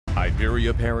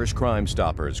Iberia Parish Crime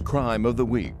Stoppers Crime of the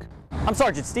Week. I'm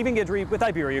Sergeant Stephen Guidry with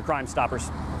Iberia Crime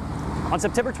Stoppers. On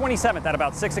September 27th at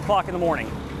about 6 o'clock in the morning,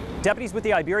 deputies with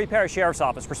the Iberia Parish Sheriff's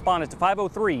Office responded to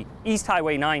 503 East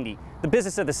Highway 90, the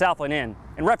business of the Southland Inn,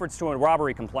 in reference to a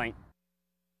robbery complaint.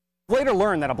 Later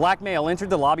learned that a black male entered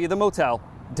the lobby of the motel,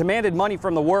 demanded money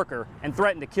from the worker, and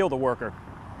threatened to kill the worker.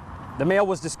 The male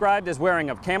was described as wearing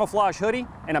a camouflage hoodie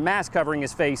and a mask covering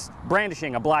his face,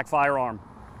 brandishing a black firearm.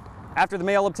 After the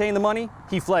male obtained the money,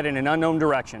 he fled in an unknown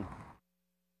direction.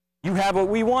 You have what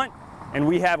we want, and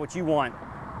we have what you want.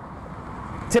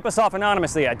 Tip us off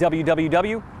anonymously at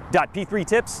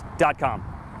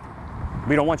www.p3tips.com.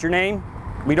 We don't want your name,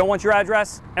 we don't want your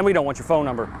address, and we don't want your phone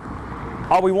number.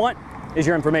 All we want is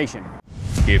your information.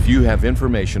 If you have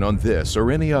information on this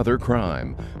or any other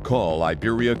crime, call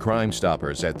Iberia Crime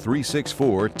Stoppers at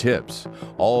 364-TIPS.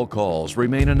 All calls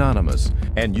remain anonymous,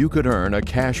 and you could earn a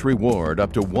cash reward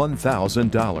up to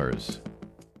 $1,000.